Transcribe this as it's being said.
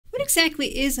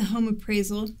exactly is a home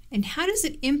appraisal, and how does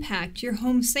it impact your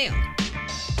home sale?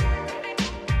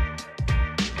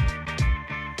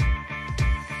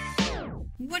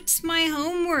 What's my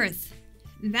home worth?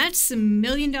 That's the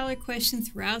million-dollar question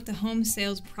throughout the home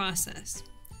sales process.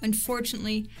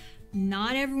 Unfortunately,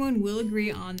 not everyone will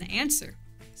agree on the answer.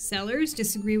 Sellers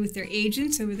disagree with their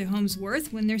agents over their home's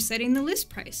worth when they're setting the list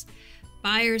price.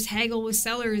 Buyers haggle with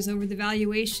sellers over the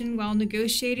valuation while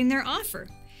negotiating their offer.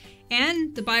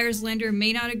 And the buyer's lender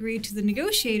may not agree to the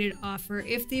negotiated offer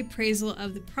if the appraisal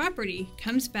of the property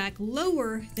comes back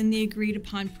lower than the agreed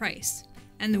upon price.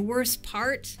 And the worst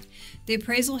part, the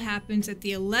appraisal happens at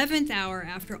the 11th hour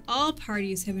after all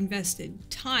parties have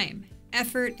invested time,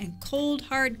 effort, and cold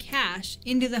hard cash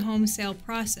into the home sale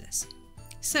process.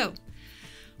 So,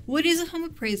 what is a home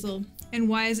appraisal and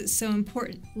why is it so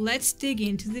important? Let's dig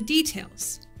into the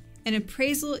details. An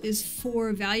appraisal is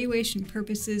for valuation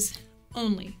purposes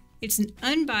only. It's an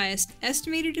unbiased,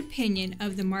 estimated opinion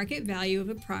of the market value of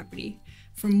a property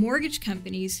for mortgage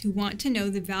companies who want to know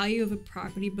the value of a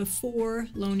property before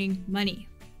loaning money.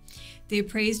 The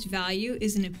appraised value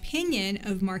is an opinion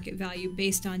of market value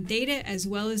based on data as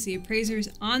well as the appraiser's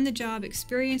on-the-job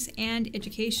experience and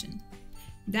education.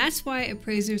 That's why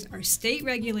appraisers are state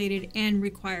regulated and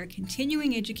require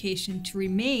continuing education to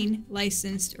remain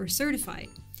licensed or certified.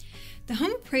 The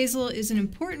home appraisal is an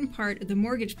important part of the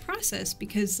mortgage process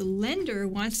because the lender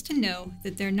wants to know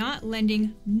that they're not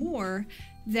lending more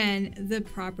than the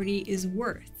property is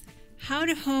worth. How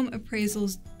do home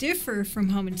appraisals differ from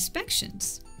home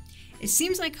inspections? It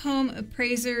seems like home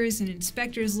appraisers and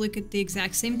inspectors look at the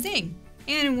exact same thing,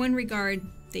 and in one regard,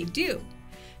 they do.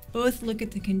 Both look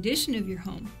at the condition of your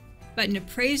home, but an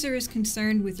appraiser is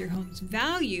concerned with your home's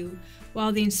value,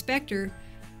 while the inspector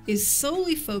is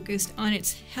solely focused on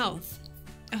its health.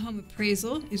 A home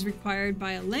appraisal is required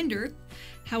by a lender,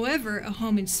 however, a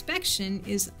home inspection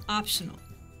is optional.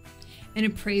 An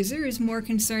appraiser is more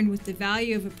concerned with the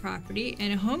value of a property,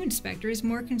 and a home inspector is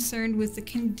more concerned with the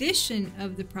condition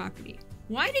of the property.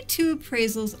 Why do two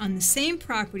appraisals on the same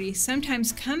property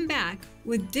sometimes come back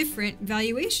with different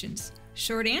valuations?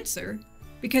 Short answer,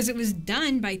 because it was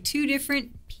done by two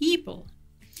different people.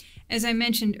 As I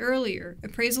mentioned earlier,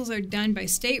 appraisals are done by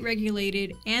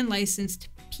state-regulated and licensed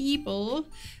people,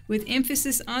 with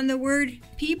emphasis on the word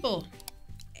people.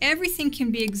 Everything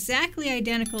can be exactly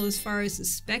identical as far as the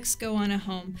specs go on a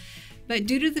home, but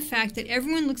due to the fact that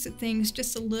everyone looks at things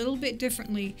just a little bit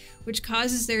differently, which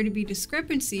causes there to be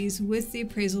discrepancies with the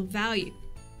appraisal value.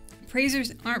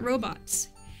 Appraisers aren't robots.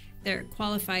 They're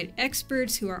qualified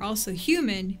experts who are also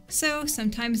human, so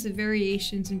sometimes the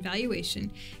variations in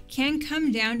valuation can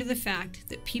come down to the fact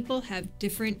that people have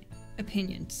different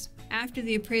opinions. After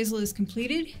the appraisal is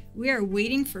completed, we are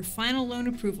waiting for final loan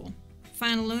approval.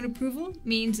 Final loan approval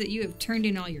means that you have turned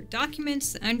in all your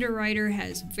documents, the underwriter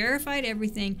has verified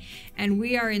everything, and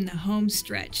we are in the home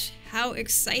stretch. How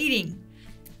exciting!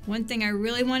 One thing I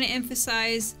really want to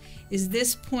emphasize is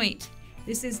this point.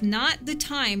 This is not the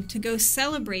time to go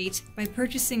celebrate by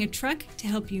purchasing a truck to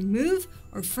help you move,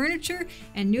 or furniture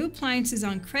and new appliances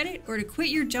on credit, or to quit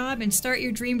your job and start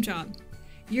your dream job.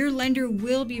 Your lender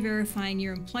will be verifying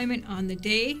your employment on the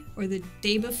day or the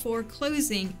day before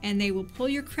closing, and they will pull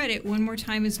your credit one more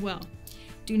time as well.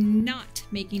 Do not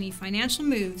make any financial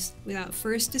moves without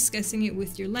first discussing it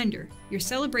with your lender. Your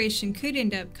celebration could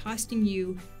end up costing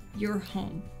you your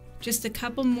home. Just a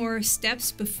couple more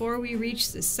steps before we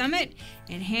reach the summit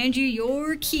and hand you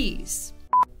your keys.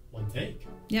 One take.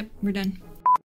 Yep, we're done.